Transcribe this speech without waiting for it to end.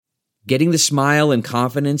Getting the smile and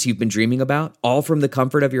confidence you've been dreaming about, all from the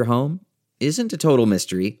comfort of your home, isn't a total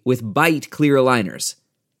mystery with Byte clear aligners.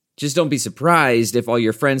 Just don't be surprised if all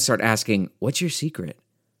your friends start asking, "What's your secret?"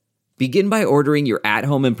 Begin by ordering your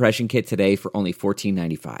at-home impression kit today for only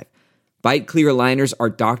 $14.95. Byte clear aligners are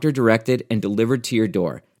doctor-directed and delivered to your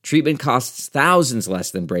door. Treatment costs thousands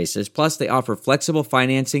less than braces, plus they offer flexible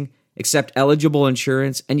financing, accept eligible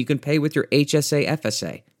insurance, and you can pay with your HSA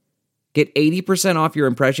FSA. Get 80% off your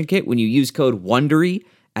impression kit when you use code WONDERY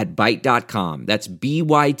at Byte.com. That's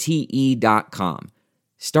BYTE.com.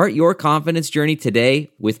 Start your confidence journey today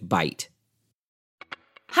with Byte.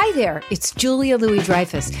 Hi there, it's Julia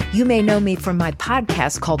Louis-Dreyfus. You may know me from my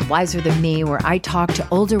podcast called Wiser Than Me, where I talk to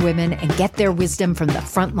older women and get their wisdom from the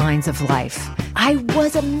front lines of life. I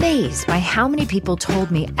was amazed by how many people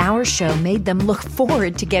told me our show made them look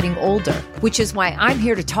forward to getting older, which is why I'm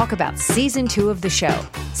here to talk about season 2 of the show.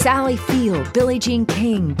 Sally Field, Billie Jean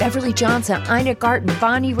King, Beverly Johnson, Ina Garten,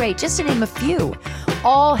 Bonnie Raitt, just to name a few.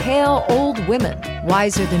 All hail old women.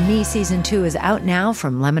 Wiser Than Me season 2 is out now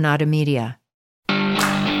from Lemonada Media.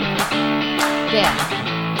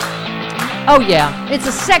 Yeah. Oh, yeah. It's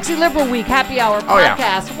a Sexy Liberal Week happy hour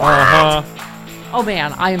podcast. Oh, yeah. Oh,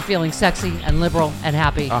 man. I am feeling sexy and liberal and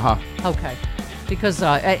happy. Okay. Because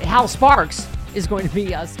Hal Sparks is going to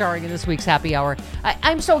be starring in this week's happy hour.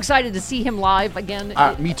 I'm so excited to see him live again.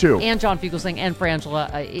 Me too. And John Fugelsang and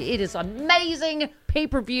Frangela. It is amazing.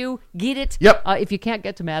 Pay-per-view. Get it? Yep. If you can't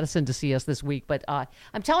get to Madison to see us this week. But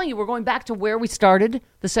I'm telling you, we're going back to where we started,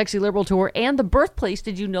 the Sexy Liberal Tour, and the birthplace,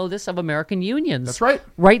 did you know this, of American unions. That's right.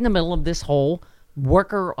 Right in the middle of this whole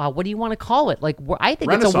worker, what do you want to call it? Like, I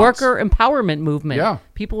think Renaissance. it's a worker empowerment movement. Yeah.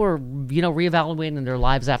 People are, reevaluating their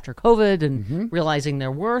lives after COVID and realizing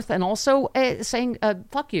their worth, and also saying,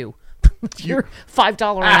 fuck you. Your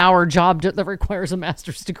 $5 an hour job that requires a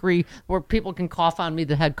master's degree, where people can cough on me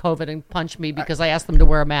that had COVID and punch me because I asked them to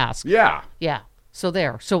wear a mask. Yeah. Yeah. So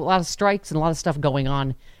there. So a lot of strikes and a lot of stuff going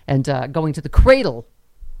on, and going to the craddle,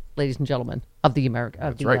 ladies and gentlemen, of the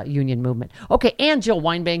union movement. Okay, and Jill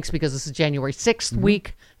Wine-Banks, because this is January 6th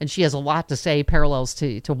week, and she has a lot to say, parallels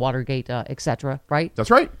to Watergate, etc. Right?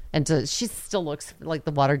 That's right. And she still looks like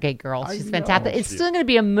the Watergate girl. She's fantastic. It's still going to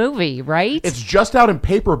be a movie, right? It's just out in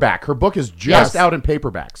paperback. Her book is just out in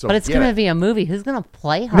paperback. So but it's going to be a movie. Who's going to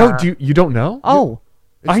play her? No, you don't know? Oh.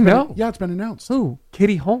 I know. Yeah, it's been announced. Who?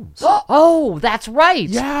 Katie Holmes. Oh, that's right.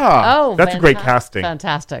 Yeah. Oh, that's a great casting.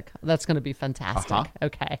 Fantastic. That's going to be fantastic.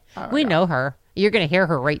 Okay. We know her. You're going to hear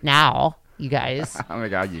her right now, you guys. Oh, my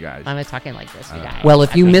God, you guys. I'm talking like this, you guys. Well,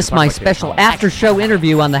 if you missed my special after-show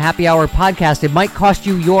interview on the Happy Hour podcast, it might cost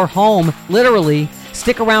you your home, literally.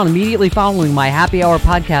 Stick around immediately following my Happy Hour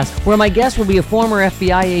podcast, where my guest will be a former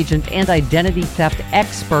FBI agent and identity theft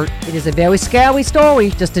expert. It is a very scary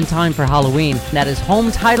story, just in time for Halloween. That is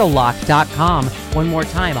HomeTitleLock.com. One more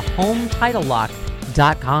time,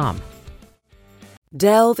 HomeTitleLock.com.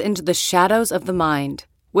 Delve into the shadows of the mind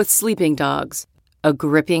with Sleeping Dogs, a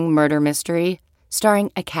gripping murder mystery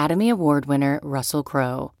starring Academy Award winner Russell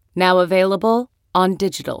Crowe. Now available on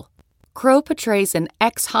digital. Crowe portrays an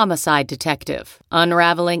ex-homicide detective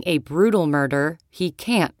unraveling a brutal murder he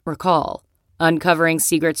can't recall. Uncovering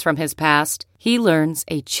secrets from his past, he learns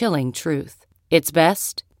a chilling truth. It's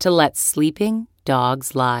best to let sleeping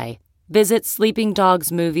dogs lie. Visit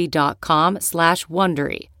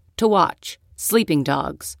sleepingdogsmovie.com/Wondery to watch Sleeping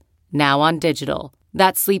Dogs, now on digital.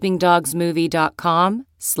 That's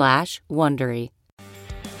sleepingdogsmovie.com/Wondery.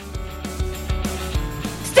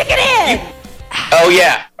 Stick it in! Oh,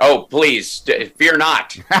 yeah. Oh, please. Fear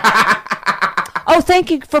not. Oh,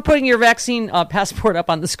 thank you for putting your vaccine passport up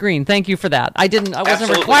on the screen. Thank you for that. I wasn't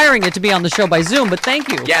Absolutely. requiring it to be on the show by Zoom, but thank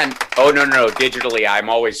you. Yeah. Oh, no. Digitally, I'm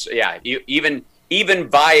always, even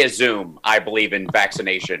via Zoom, I believe in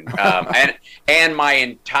vaccination. And my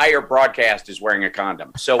entire broadcast is wearing a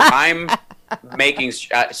condom. So I'm making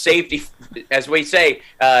safety, as we say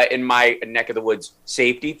in my neck of the woods,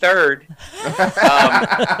 safety third.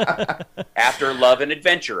 After love and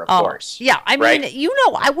adventure, of course. Yeah, I mean,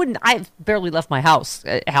 right? I've barely left my house,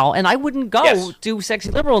 Hal, and I wouldn't go do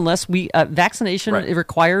Sexy Liberal unless vaccination is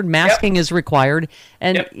required, masking is required,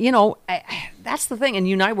 and, that's the thing.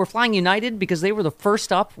 And we're flying United because they were the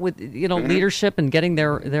first up with, leadership and getting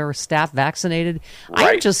their staff vaccinated.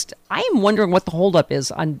 Right. I am wondering what the holdup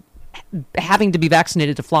is on having to be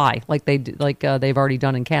vaccinated to fly, like they've already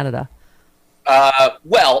done in Canada.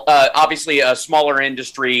 Obviously a smaller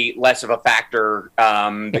industry, less of a factor.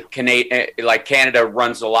 Canada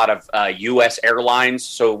runs a lot of U.S. airlines,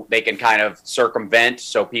 so they can kind of circumvent.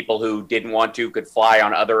 So people who didn't want to could fly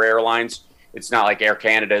on other airlines. It's not like Air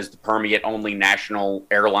Canada is the permeate only national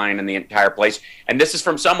airline in the entire place. And this is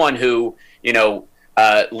from someone who,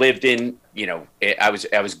 lived in, I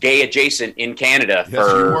was gay adjacent in Canada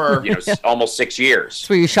for almost 6 years. That's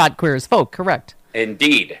where you shot Queer as Folk, correct?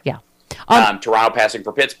 Indeed. Yeah. Toronto passing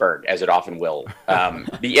for Pittsburgh, as it often will.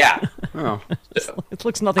 But yeah. Oh. It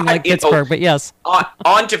looks nothing like Pittsburgh, but yes.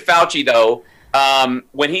 On to Fauci, though.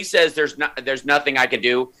 When he says there's nothing I can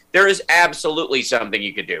do, there is absolutely something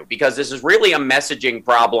you could do, because this is really a messaging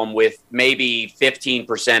problem with maybe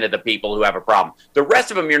 15% of the people who have a problem. The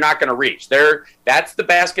rest of them you're not going to reach. That's the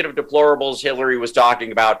basket of deplorables Hillary was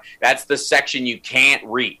talking about. That's the section you can't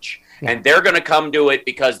reach. Yeah. And they're going to come to it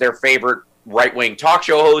because their favorite right-wing talk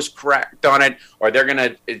show host cracked on it, or they're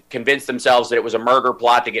going to convince themselves that it was a murder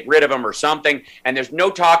plot to get rid of them or something. And there's no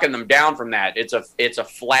talking them down from that. It's a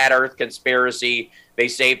flat earth conspiracy. They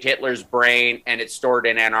saved Hitler's brain and it's stored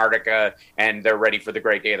in Antarctica and they're ready for the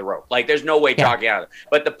great day of the road. Like, there's no way talking out of it.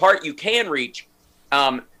 But the part you can reach,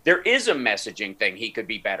 there is a messaging thing he could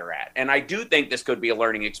be better at. And I do think this could be a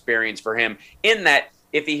learning experience for him, in that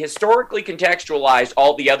if he historically contextualized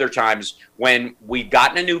all the other times when we'd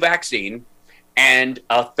gotten a new vaccine and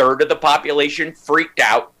a third of the population freaked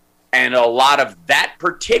out, and a lot of that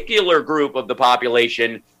particular group of the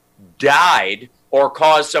population died or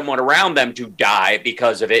caused someone around them to die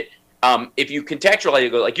because of it. If you contextualize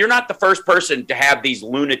it, like, you're not the first person to have these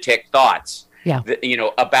lunatic thoughts,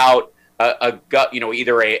 about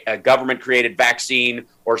either a government created vaccine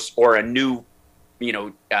or a new,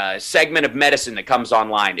 segment of medicine that comes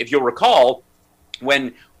online. If you'll recall,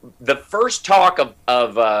 when the first talk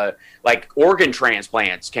of organ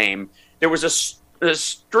transplants came, there was a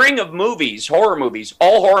string of movies, horror movies.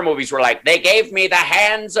 All horror movies were like, they gave me the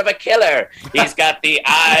hands of a killer. He's got the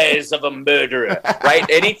eyes of a murderer, right?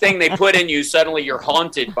 Anything they put in you, suddenly you're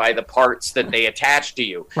haunted by the parts that they attach to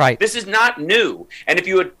you. Right. This is not new. And if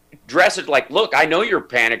you address it like, look, I know you're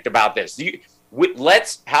panicked about this.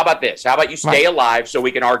 How about this? How about you stay alive so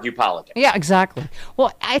we can argue politics? Yeah, exactly.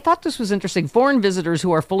 Well, I thought this was interesting. Foreign visitors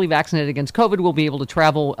who are fully vaccinated against COVID will be able to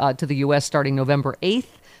travel to the U.S. starting November 8th.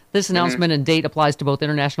 This announcement and date applies to both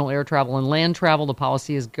international air travel and land travel. The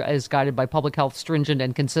policy is guided by public health, stringent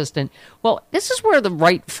and consistent. Well, this is where the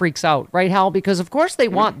right freaks out, right, Hal? Because, of course, they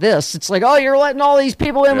want this. It's like, oh, you're letting all these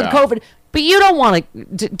people in with COVID. But you don't want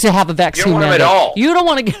to have a vaccine. You don't want them at all. You don't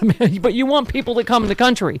want to get them, but you want people to come in the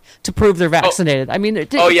country to prove they're vaccinated. I mean,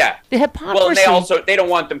 the hypocrisy. Well, and they don't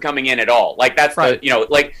want them coming in at all. Like, that's right.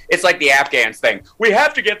 It's like the Afghans thing. We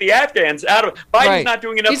have to get the Afghans out of. Biden's not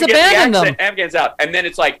doing enough to get the Afghans out, and then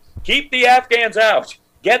it's like, keep the Afghans out.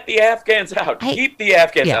 Get the Afghans out. Keep the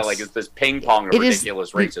Afghans out. Like, it's this ping pong of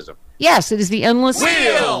ridiculous racism. Yes, it is the endless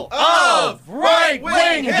wheel of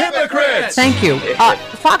right-wing hypocrites. Thank you.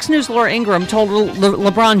 Fox News' Laura Ingraham told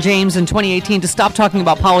LeBron James in 2018 to stop talking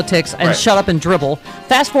about politics and shut up and dribble.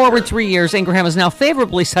 Fast forward 3 years, Ingraham is now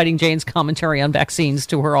favorably citing James' commentary on vaccines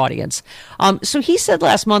to her audience. So he said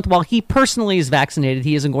last month, while he personally is vaccinated,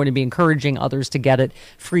 he isn't going to be encouraging others to get it.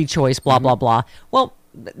 Free choice, blah, blah, blah. Well,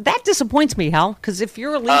 that disappoints me, Hal, because if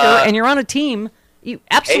you're a leader and you're on a team, you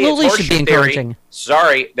absolutely should be encouraging.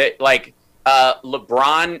 Sorry, that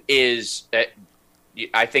LeBron is.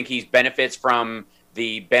 I think he benefits from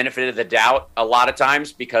the benefit of the doubt a lot of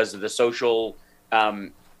times because of the social,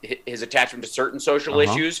 his attachment to certain social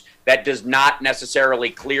issues. That does not necessarily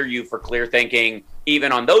clear you for clear thinking,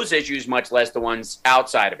 even on those issues, much less the ones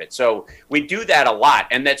outside of it. So we do that a lot,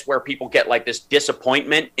 and that's where people get like this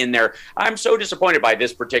disappointment in their, I'm so disappointed by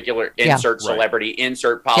this particular insert celebrity,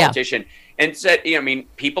 insert politician. And said,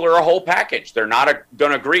 people are a whole package. They're not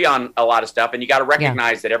going to agree on a lot of stuff, and you got to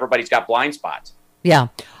recognize that everybody's got blind spots. Yeah.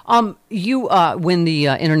 You win the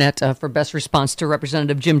internet for best response to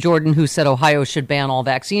Representative Jim Jordan, who said Ohio should ban all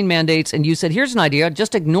vaccine mandates. And you said, here's an idea.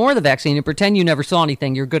 Just ignore the vaccine and pretend you never saw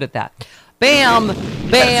anything. You're good at that. Bam. Bam.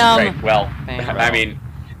 That's great. Well, bam. I mean,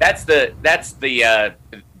 that's the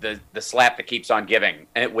slap that keeps on giving.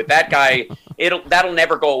 And with that guy, that'll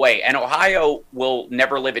never go away. And Ohio will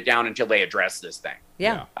never live it down until they address this thing.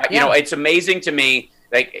 Yeah. It's amazing to me.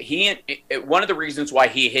 Like, one of the reasons why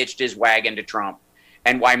he hitched his wagon to Trump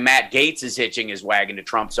and why Matt Gaetz is hitching his wagon to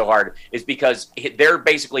Trump so hard is because they're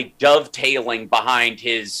basically dovetailing behind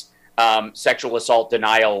his sexual assault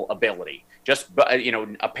denial ability. Just,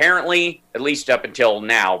 apparently, at least up until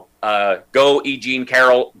now, go E. Jean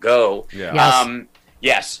Carroll, go. Yeah.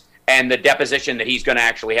 Yes. And the deposition that he's going to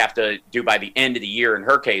actually have to do by the end of the year in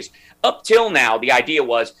her case. Up till now, the idea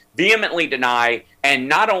was vehemently deny and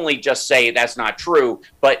not only just say that's not true,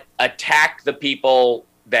 but attack the people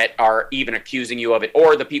that are even accusing you of it,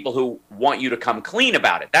 or the people who want you to come clean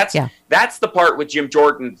about it. That's the part with Jim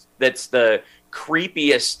Jordan that's the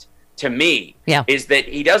creepiest to me. Is that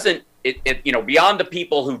he doesn't, beyond the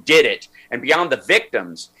people who did it and beyond the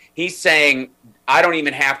victims, he's saying, I don't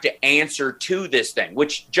even have to answer to this thing,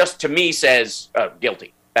 which just to me says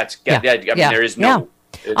guilty. That's there is no.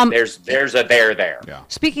 There's a there. Yeah.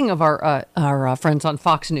 Speaking of our friends on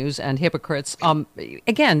Fox News and hypocrites,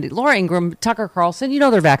 again, Laura Ingraham, Tucker Carlson,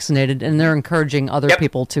 they're vaccinated and they're encouraging other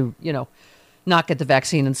people to, not get the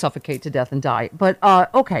vaccine and suffocate to death and die. But,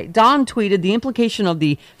 okay, Don tweeted the implication of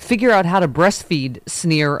the figure out how to breastfeed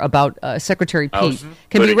sneer about Secretary Pete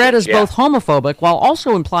can be read as both homophobic while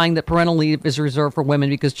also implying that parental leave is reserved for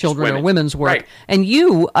women because children are women's work. Right. And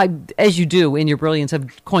you, as you do in your brilliance,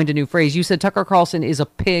 have coined a new phrase. You said Tucker Carlson is a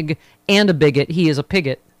pig and a bigot. He is a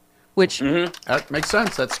pigot, which... That makes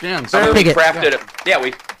sense. That scans. We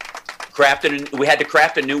had to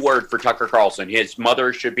craft a new word for Tucker Carlson. His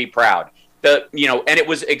mother should be proud. And it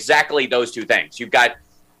was exactly those two things. You've got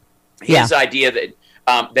his idea that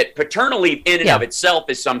that paternal leave in and of itself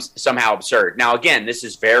is somehow absurd. Now, again, this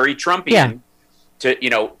is very Trumpian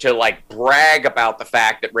to like brag about the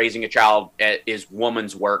fact that raising a child is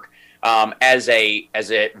woman's work. As a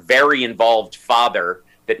very involved father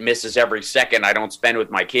that misses every second I don't spend with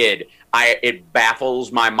my kid, it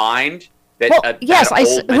baffles my mind. Who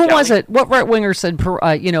was it? What right winger said?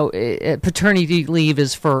 Paternity leave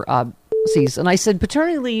is for. And I said,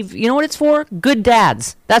 paternity leave, you know what it's for? Good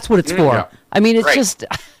dads. That's what it's for. Yeah. I mean, it's just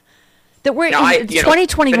that we're in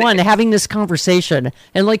 2021 having this conversation.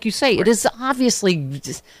 And like you say, it is obviously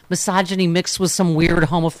misogyny mixed with some weird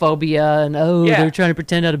homophobia and, they're trying to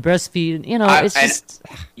pretend how to breastfeed. It's just...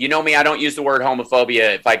 You know me, I don't use the word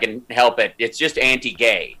homophobia if I can help it. It's just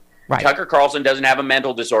anti-gay. Right. Tucker Carlson doesn't have a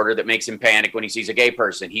mental disorder that makes him panic when he sees a gay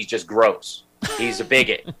person. He's just gross. He's a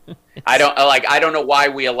bigot. I don't know why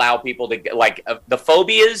we allow people to the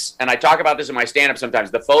phobias, and I talk about this in my stand-up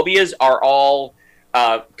sometimes. The phobias are all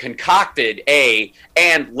concocted,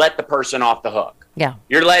 and let the person off the hook. Yeah,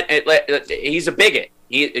 he's a bigot.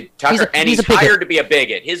 He's hired to be a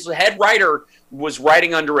bigot. His head writer was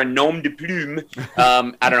writing under a nom de plume.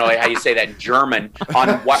 I don't know how you say that in German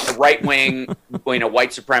on right-wing,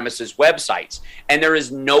 white supremacist websites. And there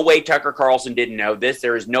is no way Tucker Carlson didn't know this.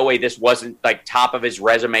 There is no way this wasn't like top of his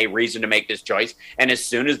resume reason to make this choice. And as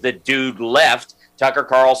soon as the dude left, Tucker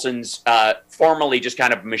Carlson's formerly just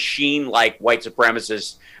kind of machine-like white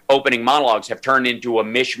supremacist opening monologues have turned into a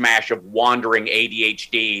mishmash of wandering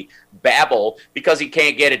ADHD babble because he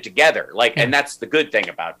can't get it together. And that's the good thing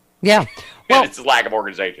about it. Yeah. Well, it's a lack of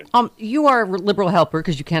organization. You are a liberal helper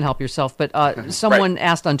because you can't help yourself. But someone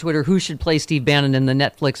asked on Twitter who should play Steve Bannon in the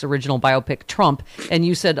Netflix original biopic Trump, and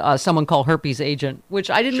you said someone called Herpes agent,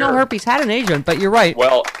 which I didn't know Herpes had an agent. But you're right.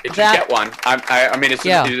 Well, it should get one.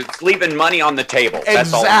 It's leaving money on the table.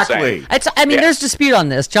 That's all I'm saying. There's dispute on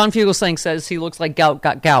this. John Fugelsang says he looks like gout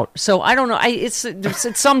got gout. So I don't know. It's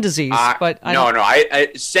some disease, but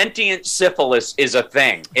sentient syphilis is a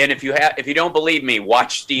thing. And if you don't believe me,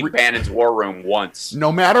 watch Steve Bannon's War Room once.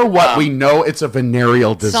 No matter what, we know it's a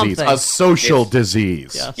venereal disease, a social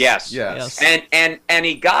disease. Yes. And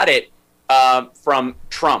he got it from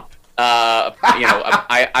Trump.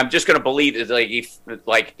 I'm just going to believe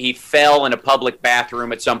that he fell in a public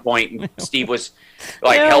bathroom at some point, and Steve was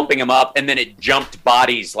helping him up, and then it jumped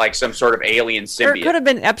bodies like some sort of alien symbiote. Or it could have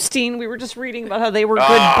been Epstein. We were just reading about how they were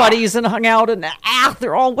good buddies and hung out, and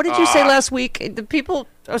they're all. What did you say last week? The people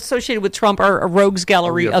associated with Trump are a rogues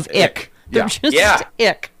gallery of ick. They're just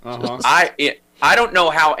ick. Uh-huh. I don't know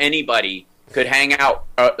how anybody could hang out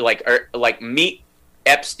meet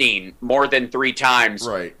Epstein more than 3 times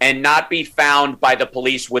and not be found by the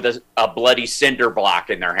police with a bloody cinder block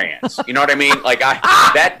in their hands. You know what I mean?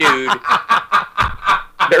 That dude,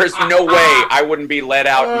 there's no way I wouldn't be let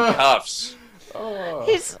out in cuffs.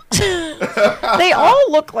 They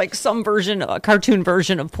all look like some cartoon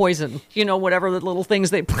version of Poison. Whatever the little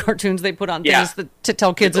cartoons they put on things to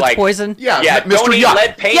tell kids it's poison. Yeah, Mr. Yuck.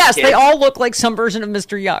 Lead paint, yes, kids. They all look like some version of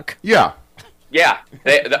Mr. Yuck. Yeah. Yeah,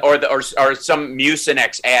 or some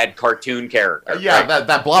Mucinex ad cartoon character. Yeah,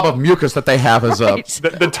 that blob of mucus that they have is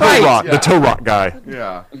the toe rot, the toe rot guy.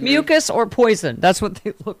 Yeah, mucus or poison. That's what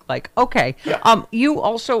they look like. Okay. Yeah. You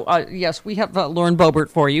also yes, we have Lauren Boebert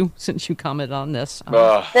for you since you commented on this.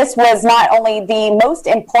 This was not only the most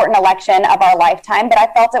important election of our lifetime, but I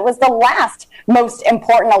felt it was the last most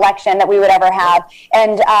important election that we would ever have.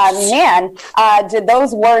 And did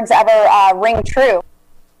those words ever ring true?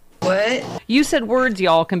 What? You said words,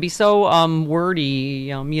 y'all, can be so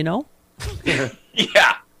wordy, Yeah.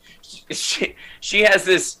 She has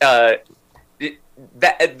this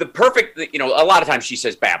that the perfect, a lot of times she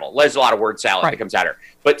says babble. There's a lot of word salad that comes at her.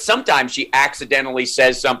 But sometimes she accidentally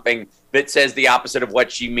says something that says the opposite of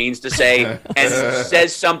what she means to say and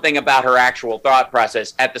says something about her actual thought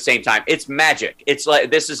process at the same time. It's magic. It's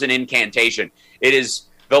like this is an incantation. It is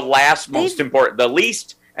the most important, the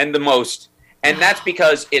least and the most. And that's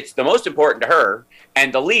because it's the most important to her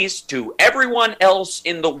and the least to everyone else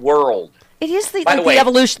in the world. It is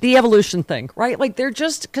the evolution thing, right? Like they're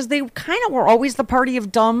just because they kind of were always the party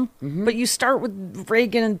of dumb, but you start with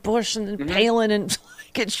Reagan and Bush and Palin, and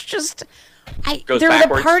like it's just they're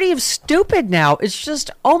backwards. The party of stupid now. It's just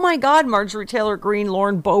oh my God, Marjorie Taylor Greene,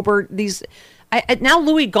 Lauren Boebert, these. Now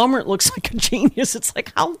Louis Gohmert looks like a genius. It's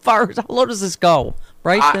like how low does this go,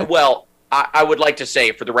 right? I would like to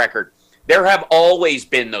say for the record, there have always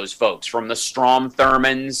been those folks from the Strom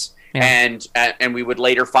Thurmonds. Yeah. And we would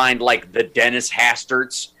later find like the Dennis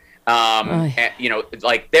Hasterts,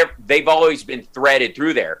 like they've always been threaded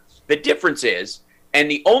through there. The difference is, and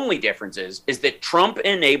the only difference is that Trump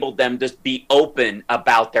enabled them to be open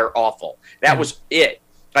about their awful. That was it.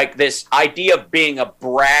 Like this idea of being a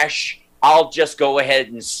brash, I'll just go ahead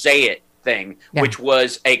and say it thing, which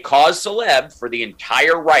was a cause célèbre for the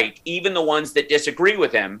entire right, even the ones that disagree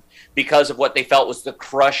with him, because of what they felt was the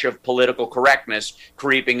crush of political correctness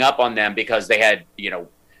creeping up on them because they had,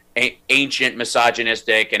 ancient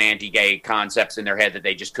misogynistic and anti-gay concepts in their head that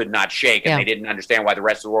they just could not shake, and they didn't understand why the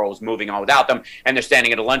rest of the world was moving on without them. And they're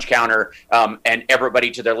standing at a lunch counter, and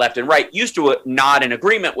everybody to their left and right used to nod in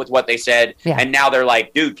agreement with what they said, and now they're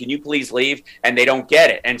like, dude, can you please leave? And they don't get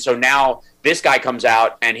it. And so now this guy comes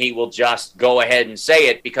out and he will just go ahead and say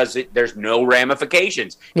it because there's no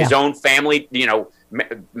ramifications. His own family,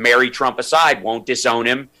 Mary Trump aside, won't disown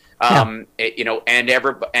him. And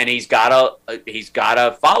he's got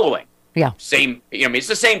a following. Yeah. Same. It's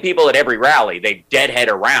the same people at every rally. They deadhead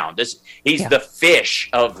around. He's the fish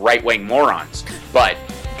of right-wing morons. But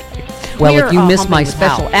well, if you missed my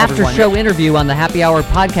special after-show interview on the Happy Hour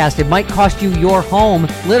podcast, it might cost you your home,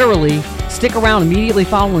 literally. Stick around immediately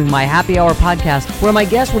following my Happy Hour podcast, where my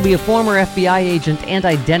guest will be a former FBI agent and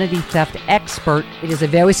identity theft expert. It is a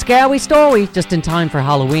very scary story, just in time for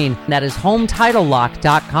Halloween. That is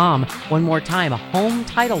HomeTitleLock.com. One more time,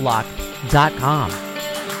 HomeTitleLock.com.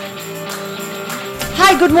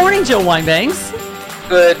 Hi, good morning, Jill Wine-Banks.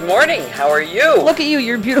 Good morning. How are you? Look at you.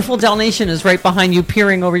 Your beautiful Dalmatian is right behind you,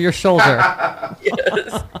 peering over your shoulder.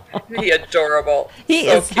 Yes. He's adorable. He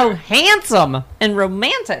is so handsome and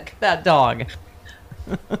romantic, that dog.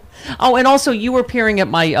 Oh, and also you were peering at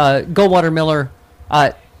my Goldwater Miller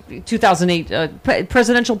 2008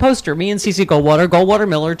 presidential poster. Me and Cece Goldwater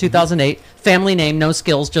Miller, 2008. Family name, no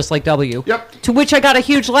skills, just like W. Yep. To which I got a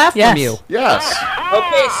huge laugh from you. Yes.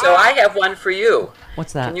 Okay, so I have one for you.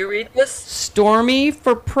 What's that? Can you read this? Stormy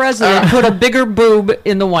for president put a bigger boob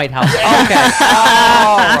in the White House. Okay.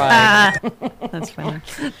 All right. That's funny.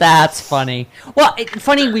 That's funny. Well,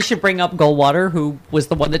 funny we should bring up Goldwater, who was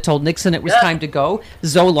the one that told Nixon it was time to go.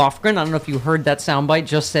 Zoe Lofgren, I don't know if you heard that soundbite,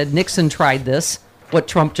 just said Nixon tried this, what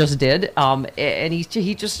Trump just did. And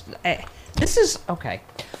he just... this is... Okay.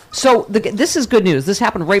 So this is good news. This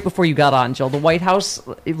happened right before you got on, Jill. The White House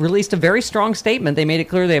released a very strong statement. They made it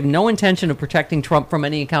clear they have no intention of protecting Trump from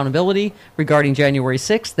any accountability regarding January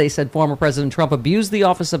 6th. They said former President Trump abused the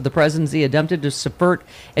office of the presidency, attempted to subvert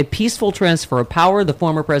a peaceful transfer of power. The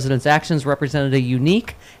former president's actions represented a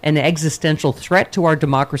unique and existential threat to our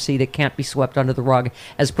democracy that can't be swept under the rug.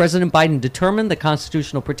 As President Biden determined, the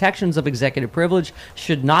constitutional protections of executive privilege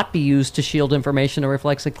should not be used to shield information that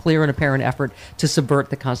reflects a clear and apparent effort to subvert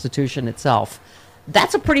the Constitution itself.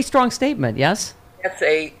 That's a pretty strong statement, yes? That's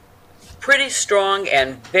a pretty strong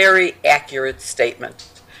and very accurate statement.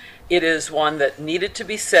 It is one that needed to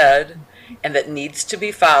be said and that needs to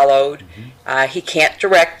be followed. He can't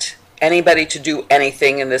direct anybody to do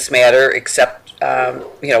anything in this matter except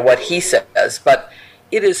what he says. But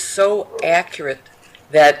it is so accurate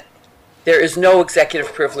that there is no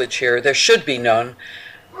executive privilege here. There should be none,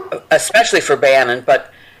 especially for Bannon,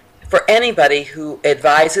 but for anybody who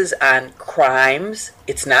advises on crimes,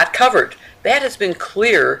 it's not covered. That has been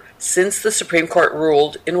clear since the Supreme Court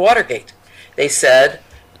ruled in Watergate. They said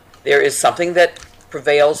there is something that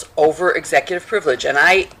prevails over executive privilege. And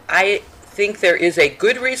I think there is a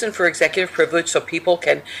good reason for executive privilege so people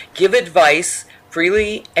can give advice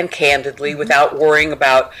freely and candidly without worrying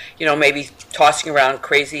about, maybe tossing around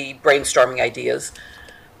crazy brainstorming ideas.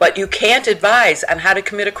 But you can't advise on how to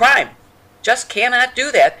commit a crime. Just cannot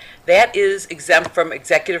do that. That is exempt from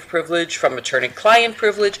executive privilege, from attorney-client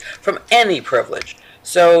privilege, from any privilege.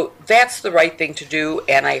 So that's the right thing to do,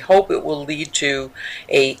 and I hope it will lead to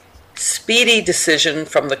a speedy decision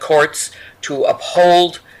from the courts to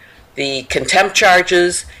uphold the contempt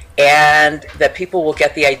charges, and that people will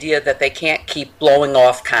get the idea that they can't keep blowing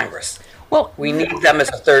off Congress. Well, we need them as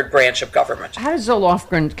a third branch of government. How does Zoe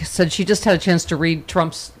Lofgren said she just had a chance to read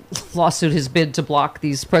Trump's lawsuit, his bid to block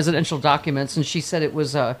these presidential documents, and she said it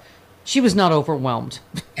was she was not overwhelmed.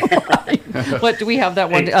 But do we have that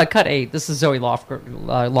one? Cut 8. This is Zoe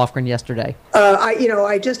Lofgren yesterday.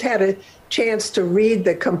 I just had a chance to read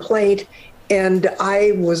the complaint, and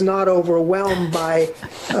I was not overwhelmed by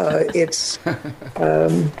its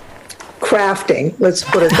crafting, let's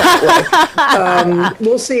put it that way.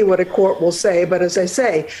 We'll see what a court will say, but as I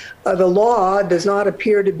say, the law does not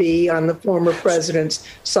appear to be on the former president's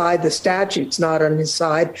side. The statute's not on his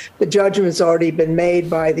side. The judgment's already been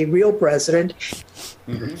made by the real president.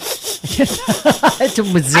 I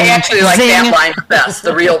actually like that line best,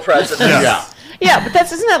 the real president. Yeah, but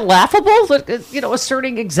isn't that laughable?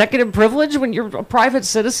 Asserting executive privilege when you're a private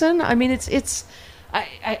citizen. I mean, it's.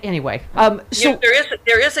 Anyway, so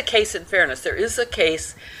there is a case. In fairness, there is a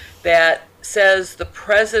case that says the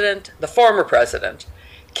former president,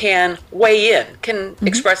 can weigh in, can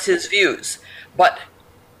express his views, but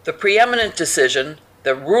the preeminent decision,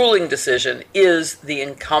 the ruling decision, is the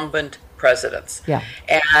incumbent president's. Yeah,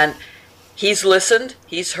 and he's listened,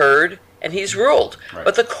 he's heard, and he's ruled. Right.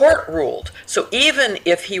 But the court ruled. So even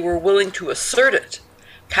if he were willing to assert it,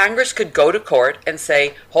 Congress could go to court and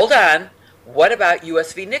say, "Hold on. What about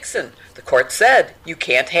U.S. v. Nixon? The court said you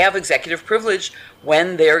can't have executive privilege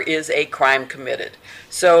when there is a crime committed."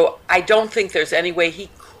 So I don't think there's any way he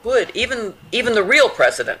could, even the real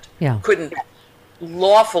president, couldn't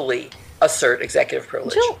lawfully assert executive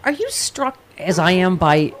privilege. Jill, are you struck, as I am,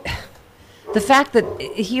 by the fact that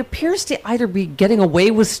he appears to either be getting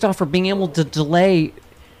away with stuff or being able to delay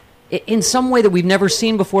in some way that we've never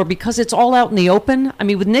seen before because it's all out in the open? I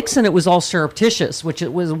mean, with Nixon, it was all surreptitious, which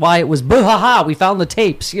it was why it was boo-ha-ha, we found the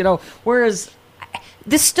tapes, whereas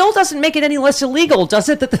this still doesn't make it any less illegal, does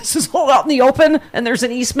it, that this is all out in the open and there's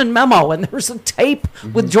an Eastman memo and there's a tape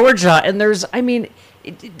with Georgia and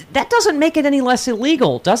that doesn't make it any less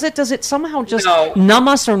illegal, does it? Does it somehow just numb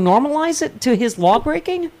us or normalize it to his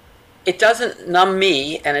law-breaking? It doesn't numb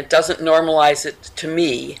me, and it doesn't normalize it to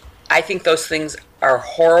me. I think those things are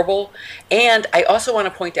horrible. And I also want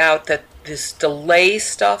to point out that this delay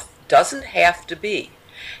stuff doesn't have to be.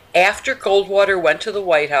 After Goldwater went to the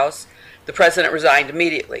White House, the president resigned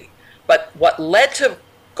immediately. But what led to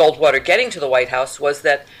Goldwater getting to the White House was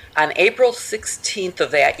that on April 16th of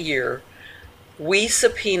that year, we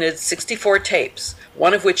subpoenaed 64 tapes,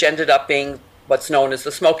 one of which ended up being what's known as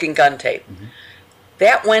the smoking gun tape.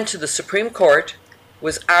 That went to the Supreme Court,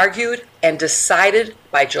 was argued and decided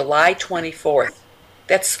by July 24th.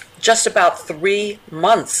 That's just about 3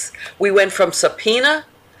 months. We went from subpoena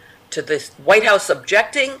to the White House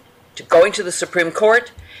objecting to going to the Supreme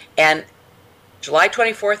Court, and July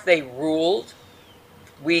 24th they ruled.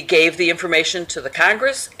 We gave the information to the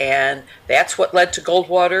Congress, and that's what led to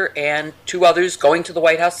Goldwater and 2 others going to the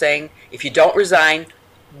White House saying, if you don't resign,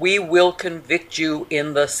 we will convict you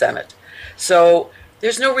in the Senate. So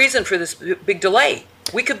there's no reason for this big delay.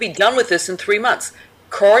 We could be done with this in 3 months.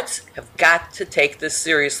 Courts have got to take this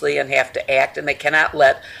seriously and have to act, and they cannot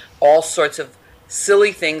let all sorts of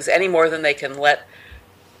silly things any more than they can let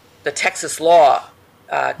the Texas law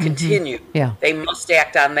continue. Yeah. They must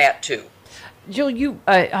act on that too. Jill, you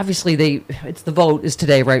obviously the vote is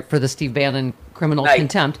today, right, for the Steve Bannon criminal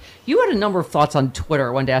contempt. You had a number of thoughts on Twitter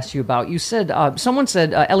I wanted to ask you about. You said, someone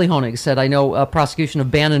said, Ellie Honig said, I know prosecution of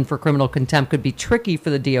Bannon for criminal contempt could be tricky for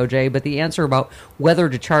the DOJ, but the answer about whether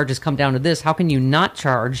to charge has come down to this. How can you not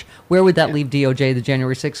charge? Where would that leave DOJ, the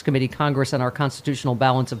January 6th committee, Congress, and our constitutional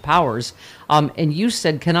balance of powers? And you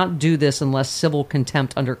said cannot do this unless civil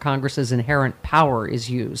contempt under Congress's inherent power is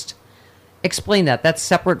used. Explain that. That's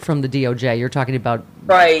separate from the DOJ. You're talking about...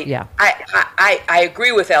 Right. Yeah. I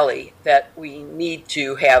agree with Ellie that we need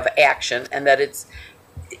to have action and that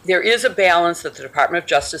there is a balance that the Department of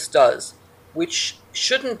Justice does, which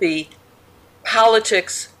shouldn't be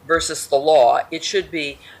politics versus the law. It should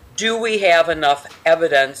be, do we have enough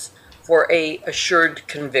evidence for a assured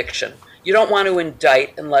conviction? You don't want to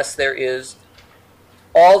indict unless there is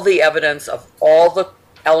all the evidence of all the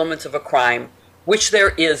elements of a crime, which there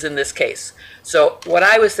is in this case. So what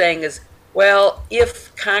I was saying is, well,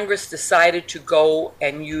 if Congress decided to go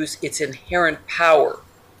and use its inherent power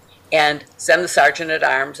and send the sergeant at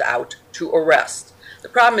arms out to arrest, the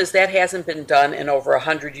problem is that hasn't been done in over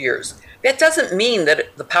 100 years. That doesn't mean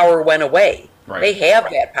that the power went away. Right. They have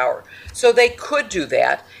that power. So they could do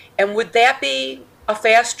that. And would that be a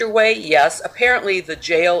faster way? Yes. Apparently the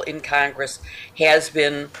jail in Congress has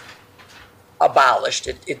been abolished.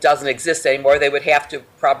 It doesn't exist anymore. They would have to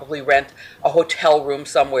probably rent a hotel room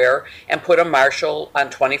somewhere and put a marshal on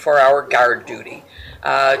 24-hour guard duty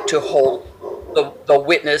to hold the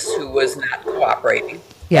witness who was not cooperating.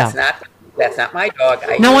 Yeah. That's not my dog.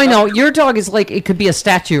 I know. Your dog is like, it could be a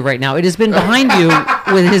statue right now. It has been behind you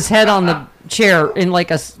with his head on the chair in like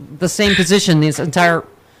the same position this entire...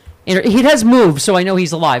 He has moved, so I know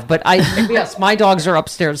he's alive. But yes, my dogs are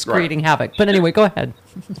upstairs creating havoc. But anyway, go ahead.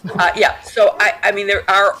 So I mean, there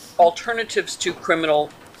are alternatives to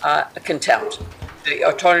criminal contempt. The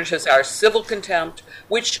alternatives are civil contempt,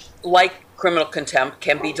 which, like criminal contempt,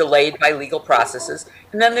 can be delayed by legal processes.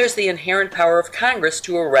 And then there's the inherent power of Congress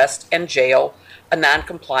to arrest and jail a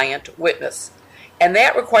non-compliant witness. And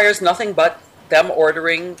that requires nothing but them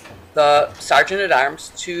ordering the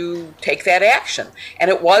sergeant-at-arms to take that action. And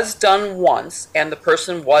it was done once, and the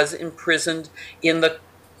person was imprisoned in the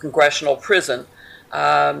congressional prison.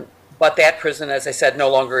 But that prison, as I said, no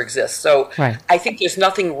longer exists. So I think there's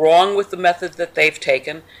nothing wrong with the method that they've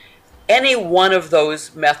taken. Any one of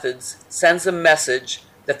those methods sends a message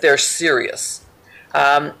that they're serious.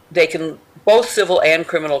 They can, both civil and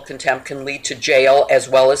criminal contempt can lead to jail as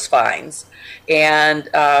well as fines. And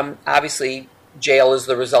obviously, jail is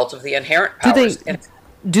the result of the inherent powers.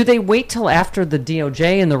 Do they wait till after the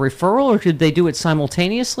DOJ and the referral, or could they do it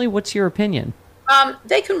simultaneously? What's your opinion?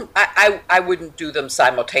 They can. I wouldn't do them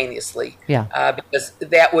simultaneously. Yeah. Because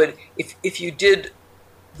that would, if you did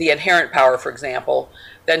the inherent power, for example,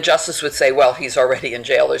 then justice would say, well, he's already in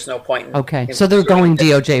jail. There's no point. In so they're going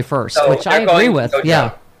DOJ first, which I agree with. DOJ.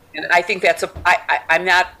 Yeah. And I think that's I'm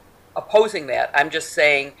not opposing that. I'm just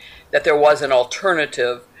saying that there was an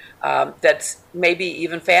alternative that's maybe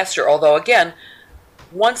even faster. Although, again,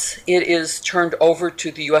 once it is turned over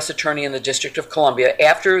to the U.S. Attorney in the District of Columbia,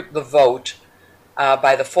 after the vote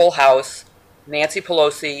by the full House, Nancy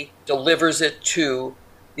Pelosi delivers it to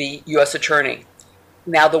the U.S. Attorney.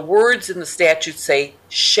 Now, the words in the statute say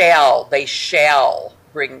they shall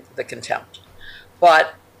bring the contempt.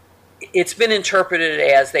 But it's been interpreted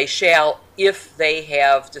as they shall if they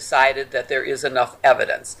have decided that there is enough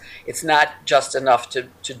evidence. It's not just enough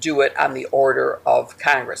to do it on the order of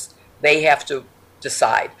Congress. They have to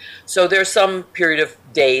decide. So there's some period of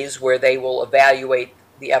days where they will evaluate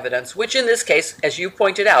the evidence, which in this case, as you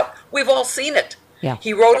pointed out, we've all seen it. Yeah.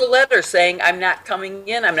 He wrote a letter saying, I'm not coming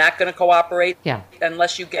in, I'm not going to cooperate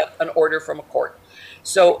unless you get an order from a court.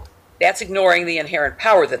 So that's ignoring the inherent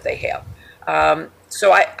power that they have.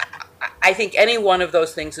 So I think any one of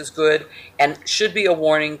those things is good and should be a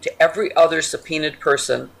warning to every other subpoenaed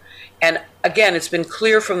person. And again, it's been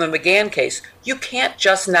clear from the McGahn case, you can't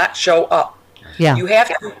just not show up. Yeah. You have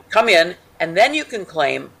to come in, and then you can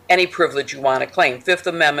claim any privilege you want to claim, Fifth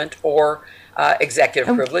Amendment or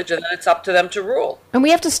executive privilege, and then it's up to them to rule. And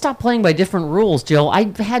we have to stop playing by different rules, Jill.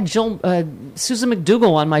 I had Susan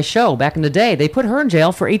McDougal on my show back in the day. They put her in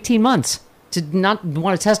jail for 18 months to not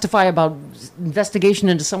want to testify about investigation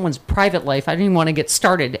into someone's private life. I didn't even want to get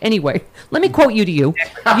started. Anyway, let me quote you to you.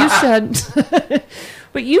 You said...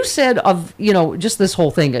 But you said of, just this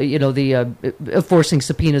whole thing, the enforcing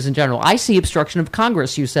subpoenas in general. I see obstruction of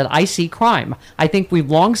Congress. You said, I see crime. I think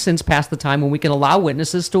we've long since passed the time when we can allow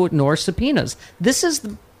witnesses to ignore subpoenas. This is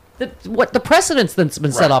what the precedent's that's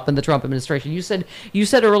been set up in the Trump administration. You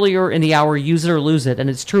said earlier in the hour, use it or lose it. And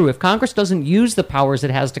it's true. If Congress doesn't use the powers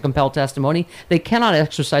it has to compel testimony, they cannot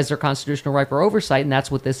exercise their constitutional right for oversight. And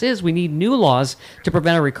that's what this is. We need new laws to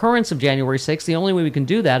prevent a recurrence of January 6th. The only way we can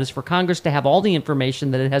do that is for Congress to have all the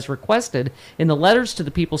information that it has requested. In the letters to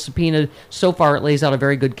the people subpoenaed, so far it lays out a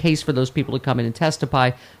very good case for those people to come in and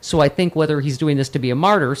testify. So I think whether he's doing this to be a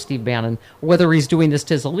martyr, Steve Bannon, or whether he's doing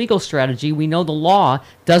this as a legal strategy, we know the law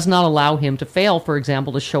does not allow him to fail, for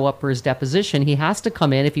example, to show up for his deposition. He has to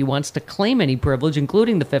come in if he wants to claim any privilege,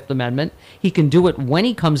 including the Fifth Amendment. He can do it when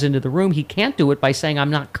he comes into the room. He can't do it by saying, I'm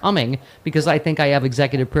not coming because I think I have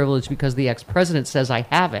executive privilege because the ex-president says I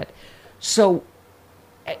have it. So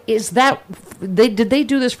is that, did they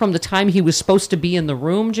do this from the time he was supposed to be in the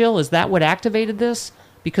room, Jill? Is that what activated this?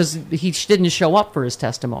 Because he didn't show up for his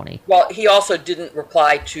testimony. Well, he also didn't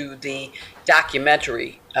reply to the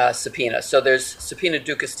documentary subpoena. So there's subpoena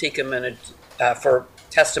Dukas Tiedemann for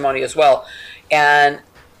testimony as well. And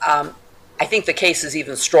I think the case is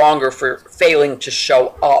even stronger for failing to show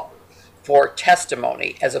up for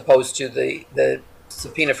testimony as opposed to the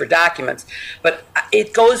subpoena for documents. But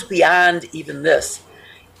it goes beyond even this.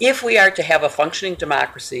 If we are to have a functioning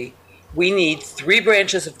democracy, we need three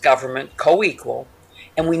branches of government co-equal,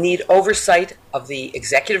 and we need oversight of the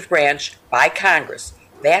executive branch by Congress.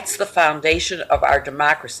 That's the foundation of our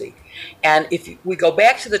democracy. And if we go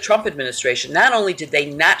back to the Trump administration, not only did they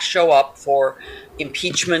not show up for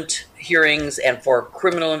impeachment hearings and for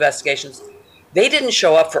criminal investigations, they didn't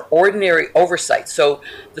show up for ordinary oversight. So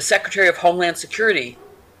the Secretary of Homeland Security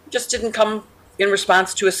just didn't come in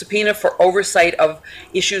response to a subpoena for oversight of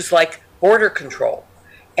issues like border control.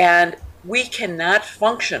 And we cannot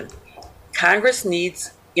function. Congress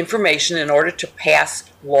needs information in order to pass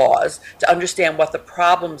laws, to understand what the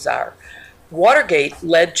problems are. Watergate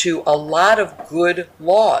led to a lot of good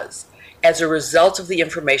laws as a result of the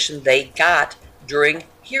information they got during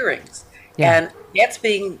hearings. Yeah. And that's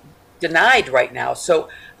being denied right now. So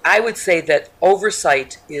I would say that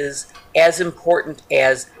oversight is as important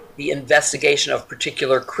as the investigation of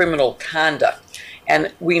particular criminal conduct.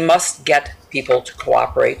 And we must get people to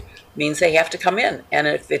cooperate. It means they have to come in. And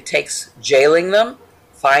if it takes jailing them,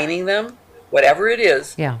 fining them, whatever it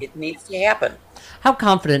is, it needs to happen. How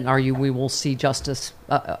confident are you we will see justice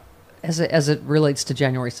as it relates to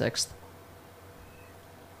January 6th?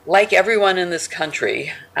 Like everyone in this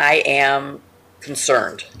country, I am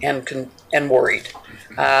concerned and worried.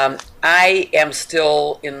 I am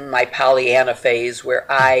still in my Pollyanna phase where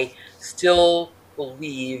I still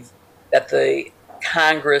believe that the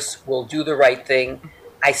Congress will do the right thing.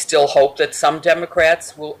 I still hope that some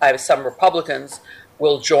some Republicans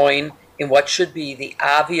will join in what should be the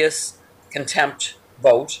obvious contempt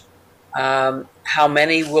vote. How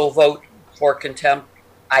many will vote for contempt,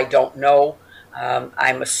 I don't know.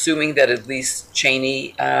 I'm assuming that at least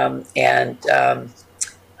Cheney and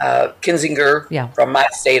Kinzinger from my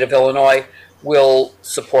state of Illinois will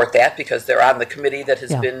support that because they're on the committee that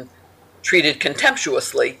has been treated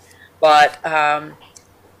contemptuously. But,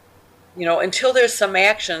 until there's some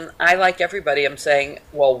action, I, like everybody, am saying,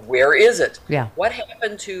 well, where is it? Yeah. What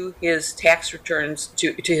happened to his tax returns,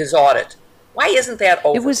 to his audit? Why isn't that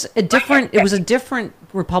over? It was a different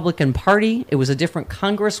Republican Party. It was a different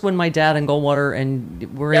Congress when my dad and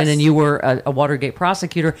Goldwater were in, and you were a Watergate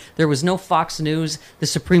prosecutor. There was no Fox News. The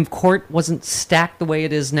Supreme Court wasn't stacked the way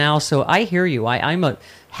it is now. So I hear you. I'm a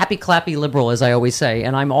happy clappy liberal, as I always say,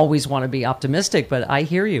 and I'm always want to be optimistic. But I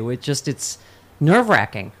hear you. It's nerve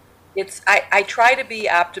wracking. I try to be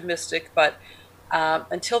optimistic, but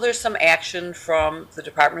until there's some action from the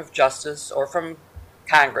Department of Justice or from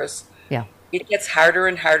Congress. It gets harder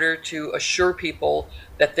and harder to assure people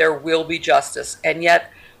that there will be justice. And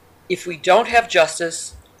yet, if we don't have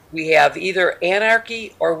justice, we have either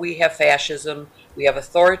anarchy or we have fascism. We have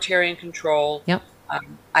authoritarian control. Yep.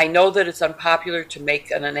 I know that it's unpopular to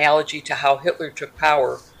make an analogy to how Hitler took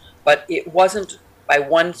power, but it wasn't by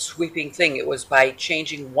one sweeping thing. It was by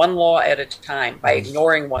changing one law at a time, by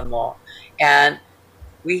ignoring one law. And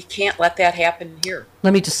we can't let that happen here.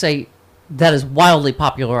 Let me just say, that is wildly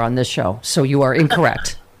popular on this show, so you are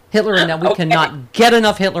incorrect. Hitler, and we cannot get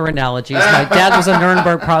enough Hitler analogies. My dad was a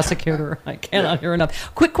Nuremberg prosecutor. I cannot hear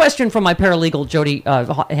enough. Quick question from my paralegal, Jody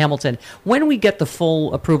Hamilton. When we get the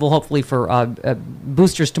full approval, hopefully for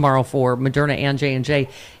boosters tomorrow for Moderna and J&J,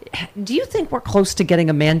 do you think we're close to getting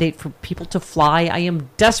a mandate for people to fly? I am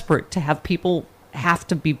desperate to have people have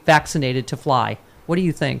to be vaccinated to fly. What do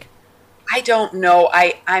you think? I don't know.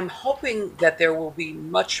 I'm hoping that there will be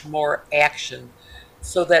much more action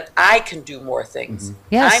so that I can do more things.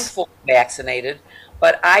 Yes. I'm fully vaccinated,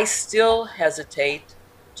 but I still hesitate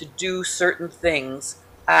to do certain things.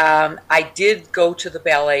 I did go to the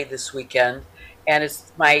ballet this weekend, and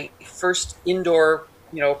it's my first indoor,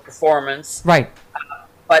 performance. Right.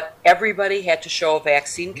 But everybody had to show a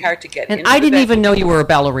vaccine card to get in. And I didn't even know you were a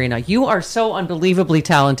ballerina. You are so unbelievably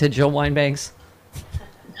talented, Jill Wine-Banks.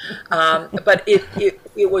 But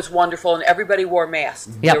it was wonderful, and everybody wore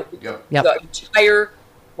masks. Yep. The entire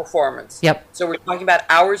performance. Yep. So we're talking about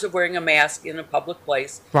hours of wearing a mask in a public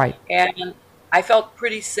place. Right. And I felt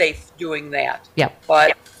pretty safe doing that. Yep.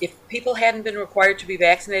 But if people hadn't been required to be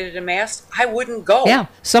vaccinated and masked, I wouldn't go. Yeah.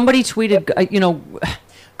 Somebody tweeted,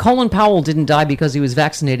 Colin Powell didn't die because he was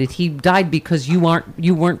vaccinated. He died because you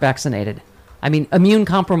weren't vaccinated. I mean,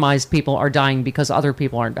 immune-compromised people are dying because other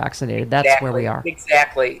people aren't vaccinated. That's where we are.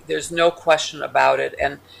 Exactly. There's no question about it.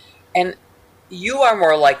 And you are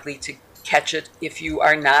more likely to catch it if you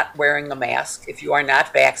are not wearing a mask, if you are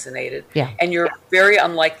not vaccinated. Yeah. And you're very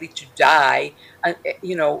unlikely to die.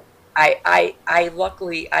 I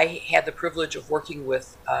luckily had the privilege of working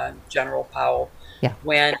with General Powell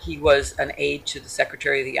when he was an aide to the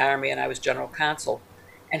Secretary of the Army and I was General Counsel.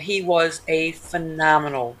 And he was a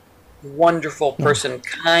phenomenal, wonderful person,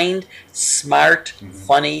 kind, smart,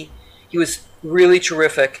 funny. He was really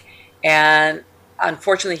terrific. And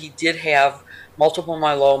unfortunately, he did have multiple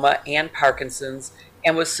myeloma and Parkinson's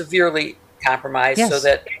and was severely compromised so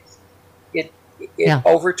that it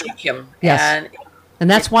overtook him. Yes. And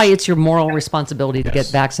that's why it's your moral responsibility to get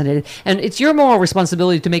vaccinated. And it's your moral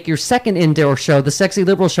responsibility to make your second indoor show, the Sexy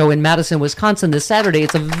Liberal Show in Madison, Wisconsin this Saturday.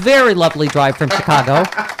 It's a very lovely drive from Chicago.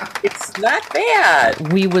 It's not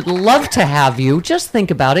bad. We would love to have you. Just think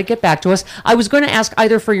about it. Get back to us. I was going to ask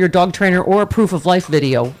either for your dog trainer or a proof of life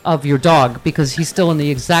video of your dog because he's still in the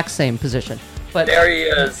exact same position. But there he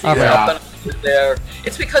is. He's up and there.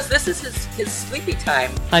 It's because this is his sleepy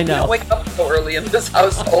time. I know. You don't wake up so early in this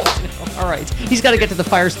household. All right. He's got to get to the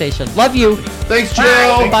fire station. Love you. Thanks,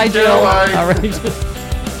 Jill. Bye, Jill. Bye. All right.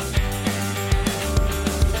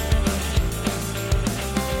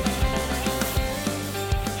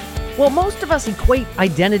 Well, most of us equate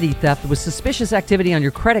identity theft with suspicious activity on your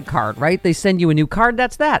credit card, right? They send you a new card,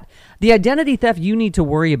 that's that. The identity theft you need to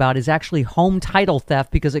worry about is actually home title theft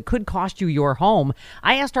because it could cost you your home.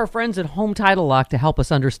 I asked our friends at Home Title Lock to help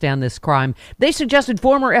us understand this crime. They suggested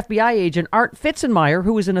former FBI agent Art Fitzenmeyer,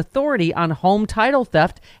 who is an authority on home title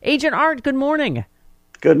theft. Agent Art, good morning.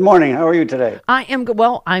 Good morning. How are you today? I am good.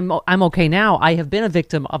 Well, I'm okay now. I have been a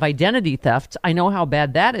victim of identity theft. I know how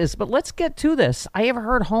bad that is, but let's get to this. I have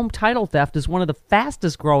heard home title theft is one of the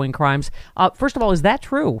fastest growing crimes. First of all, is that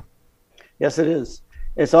true? Yes, it is.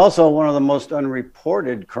 It's also one of the most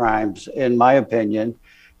unreported crimes, in my opinion,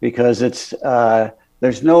 because it's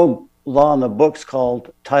there's no law in the books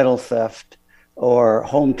called title theft or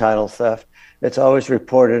home title theft. It's always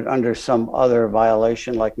reported under some other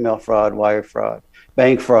violation like mail fraud, wire fraud,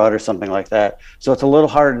 bank fraud, or something like that. So it's a little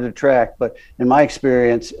harder to track, but in my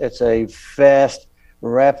experience, it's a fast,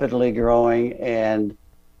 rapidly growing, and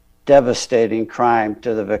devastating crime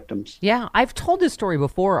to the victims. Yeah, I've told this story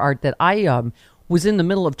before, Art, that I was in the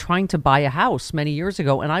middle of trying to buy a house many years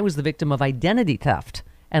ago, and I was the victim of identity theft.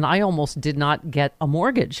 And I almost did not get a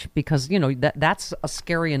mortgage because, you know, that's a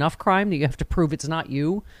scary enough crime that you have to prove it's not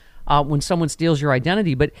you. When someone steals your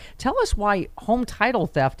identity. But tell us why home title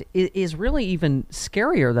theft is really even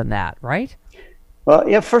scarier than that, right? Well,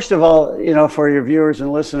 yeah, first of all, you know, for your viewers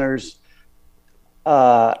and listeners,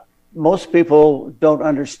 most people don't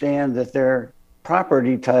understand that their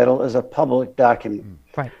property title is a public document.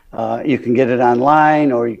 Right. You can get it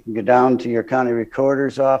online, or you can go down to your county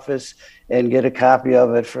recorder's office and get a copy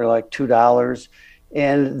of it for like $2.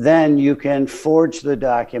 And then you can forge the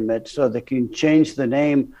document so that you can change the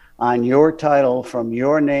name on your title from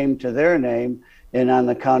your name to their name, and on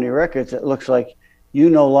the county records, it looks like you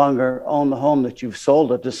no longer own the home, that you've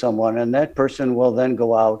sold it to someone, and that person will then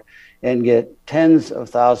go out and get tens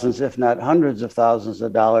of thousands, if not hundreds of thousands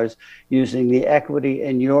of dollars using the equity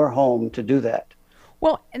in your home to do that.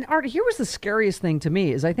 Well, and Art, here was the scariest thing to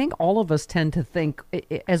me is I think all of us tend to think,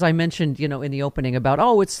 as I mentioned, you know, in the opening about,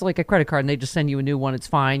 oh, it's like a credit card and they just send you a new one. It's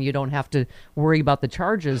fine. You don't have to worry about the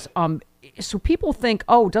charges. So people think,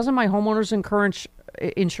 oh, doesn't my homeowner's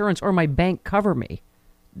insurance or my bank cover me?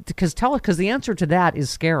 Because the answer to that is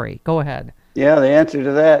scary. Go ahead. Yeah, the answer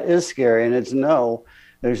to that is scary, and it's no.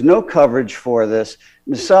 There's no coverage for this.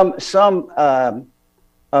 Some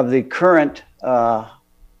of the current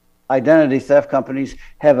identity theft companies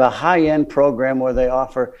have a high-end program where they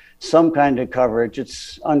offer some kind of coverage.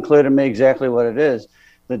 It's unclear to me exactly what it is.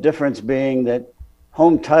 The difference being that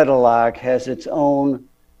Home Title Lock has its own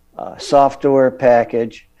software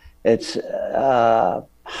package. It's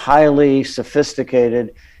highly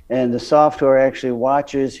sophisticated, and the software actually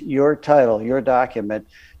watches your title, your document,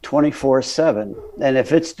 24/7. And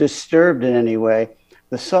if it's disturbed in any way,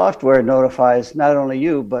 the software notifies not only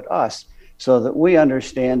you, but us, so that we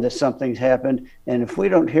understand that something's happened. And if we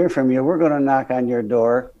don't hear from you, we're going to knock on your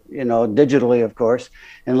door, you know, digitally, of course,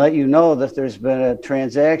 and let you know that there's been a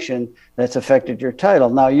transaction that's affected your title.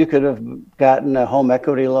 Now, you could have gotten a home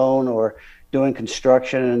equity loan or doing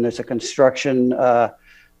construction, and there's a construction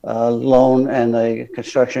loan, and the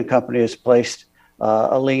construction company has placed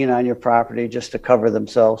a lien on your property just to cover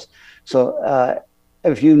themselves. So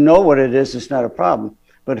if you know what it is, it's not a problem.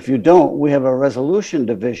 But if you don't, we have a resolution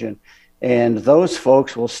division, and those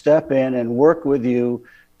folks will step in and work with you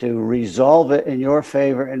to resolve it in your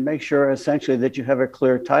favor and make sure essentially that you have a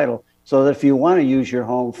clear title, so that if you want to use your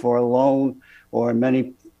home for a loan, or in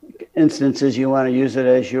many instances you want to use it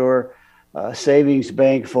as your savings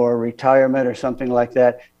bank for retirement or something like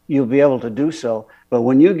that, you'll be able to do so. But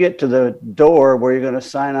when you get to the door where you're going to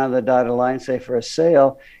sign on the dotted line, say for a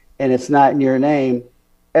sale, and it's not in your name,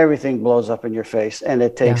 everything blows up in your face, and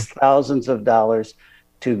it takes thousands of dollars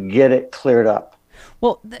to get it cleared up.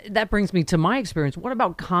 Well, that brings me to my experience. What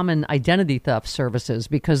about common identity theft services?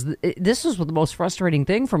 Because this is the most frustrating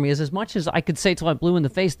thing for me is as much as I could say till I'm blue in the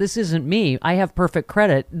face, this isn't me. I have perfect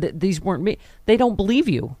credit. These weren't me. They don't believe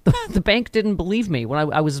you. The bank didn't believe me. When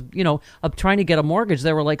I was, trying to get a mortgage,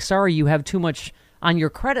 they were like, sorry, you have too much on your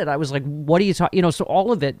credit. I was like, what are you talking? So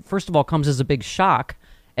all of it, first of all, comes as a big shock.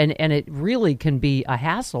 And it really can be a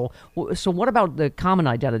hassle. So what about the common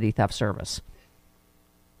identity theft service?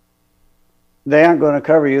 They aren't going to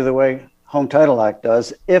cover you the way Home Title Lock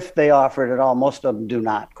does, if they offer it at all. Most of them do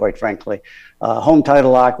not, quite frankly. Home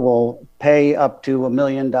Title Lock will pay up to $1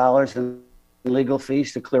 million in legal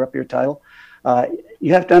fees to clear up your title.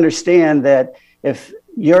 You have to understand that if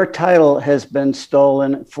your title has been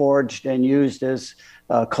stolen, forged, and used as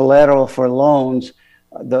collateral for loans,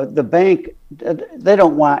 the bank, they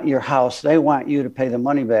don't want your house. They want you to pay the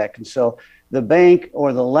money back. And so the bank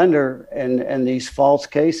or the lender in these false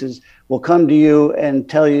cases will come to you and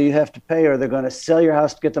tell you have to pay, or they're going to sell your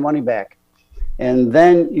house to get the money back. And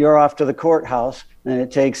then you're off to the courthouse, and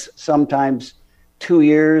it takes sometimes 2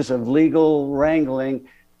 years of legal wrangling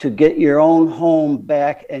to get your own home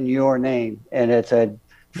back in your name. And it's a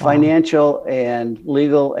financial and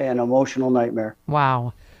legal and emotional nightmare.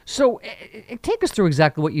 Wow. So take us through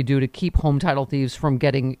exactly what you do to keep home title thieves from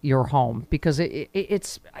getting your home, because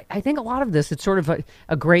it's, I think a lot of this, it's sort of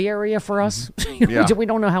a gray area for us. Yeah. We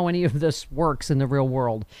don't know how any of this works in the real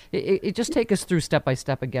world. It just take us through step by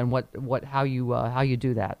step again, how you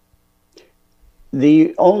do that.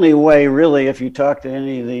 The only way, really, if you talk to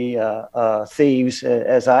any of the thieves,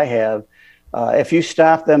 as I have, if you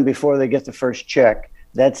stop them before they get the first check,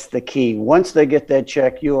 that's the key. Once they get that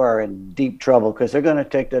check, you are in deep trouble, because they're going to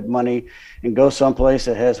take that money and go someplace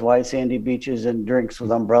that has white sandy beaches and drinks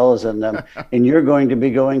with umbrellas in them. And you're going to be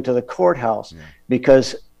going to the courthouse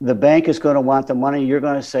because the bank is going to want the money. You're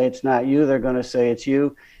going to say it's not you. They're going to say it's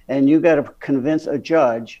you. And you got to convince a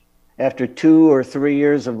judge after 2 or 3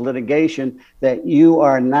 years of litigation that you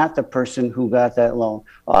are not the person who got that loan.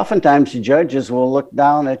 Oftentimes, the judges will look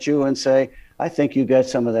down at you and say, I think you got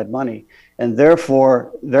some of that money. And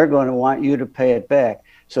therefore, they're going to want you to pay it back.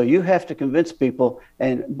 So you have to convince people.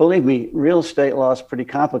 And believe me, real estate law is pretty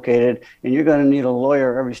complicated, and you're going to need a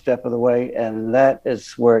lawyer every step of the way. And that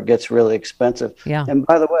is where it gets really expensive. Yeah. And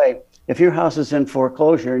by the way, if your house is in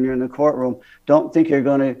foreclosure and you're in the courtroom, don't think you're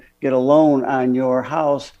going to get a loan on your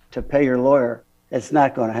house to pay your lawyer. It's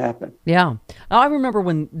not going to happen. Yeah. I remember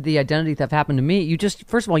when the identity theft happened to me,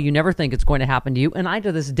 first of all, you never think it's going to happen to you. And I,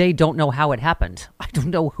 to this day, don't know how it happened. I don't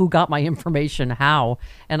know who got my information, how.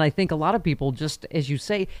 And I think a lot of people just, as you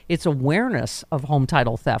say, it's awareness of home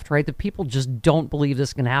title theft, right? That people just don't believe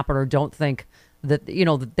this can happen, or don't think that,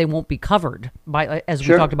 that they won't be covered by, as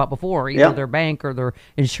we talked about before, either their bank or their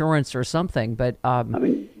insurance or something. But,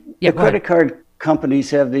 the credit card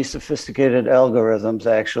companies have these sophisticated algorithms,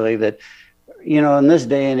 actually, that, in this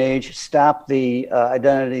day and age, stop the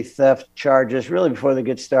identity theft charges really before they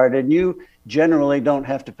get started. And you generally don't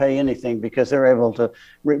have to pay anything because they're able to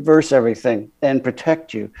reverse everything and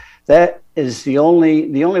protect you. That is the only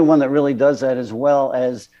one that really does that, as well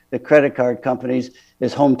as the credit card companies,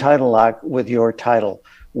 is Home Title Lock with your title.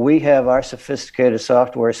 We have our sophisticated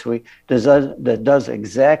software suite that does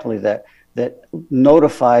exactly that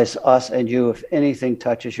notifies us and you if anything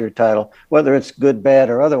touches your title, whether it's good,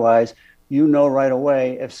 bad, or otherwise. You know right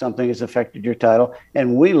away if something has affected your title,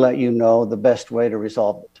 and we let you know the best way to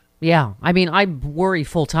resolve it. Yeah. I mean, I worry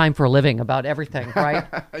full time for a living about everything, right?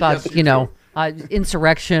 About,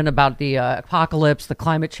 insurrection, about the apocalypse, the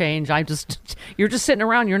climate change. You're just sitting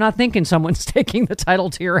around. You're not thinking someone's taking the title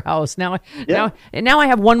to your house. Now I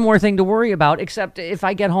have one more thing to worry about, except if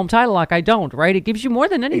I get Home Title Lock, I don't, right? It gives you more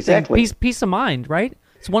than anything. Exactly. Peace of mind, right?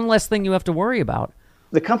 It's one less thing you have to worry about.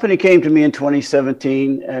 The company came to me in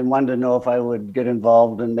 2017 and wanted to know if I would get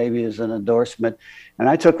involved, and maybe as an endorsement. And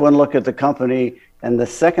I took one look at the company, and the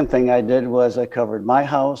second thing I did was I covered my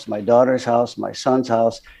house, my daughter's house, my son's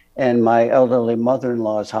house, and my elderly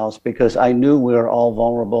mother-in-law's house, because I knew we were all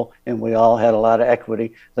vulnerable and we all had a lot of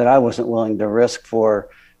equity that I wasn't willing to risk for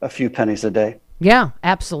a few pennies a day. Yeah,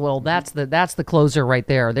 absolutely. That's the closer right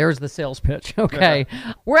there. There's the sales pitch. Okay.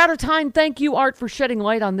 We're out of time. Thank you, Art, for shedding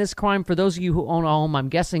light on this crime. For those of you who own a home, I'm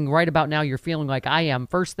guessing right about now you're feeling like I am.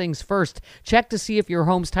 First things first, check to see if your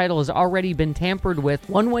home's title has already been tampered with.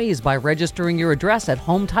 One way is by registering your address at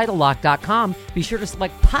HometitleLock.com. Be sure to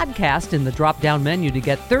select podcast in the drop-down menu to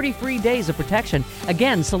get 30 free days of protection.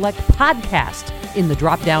 Again, select podcast in the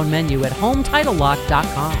drop-down menu at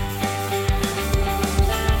HometitleLock.com.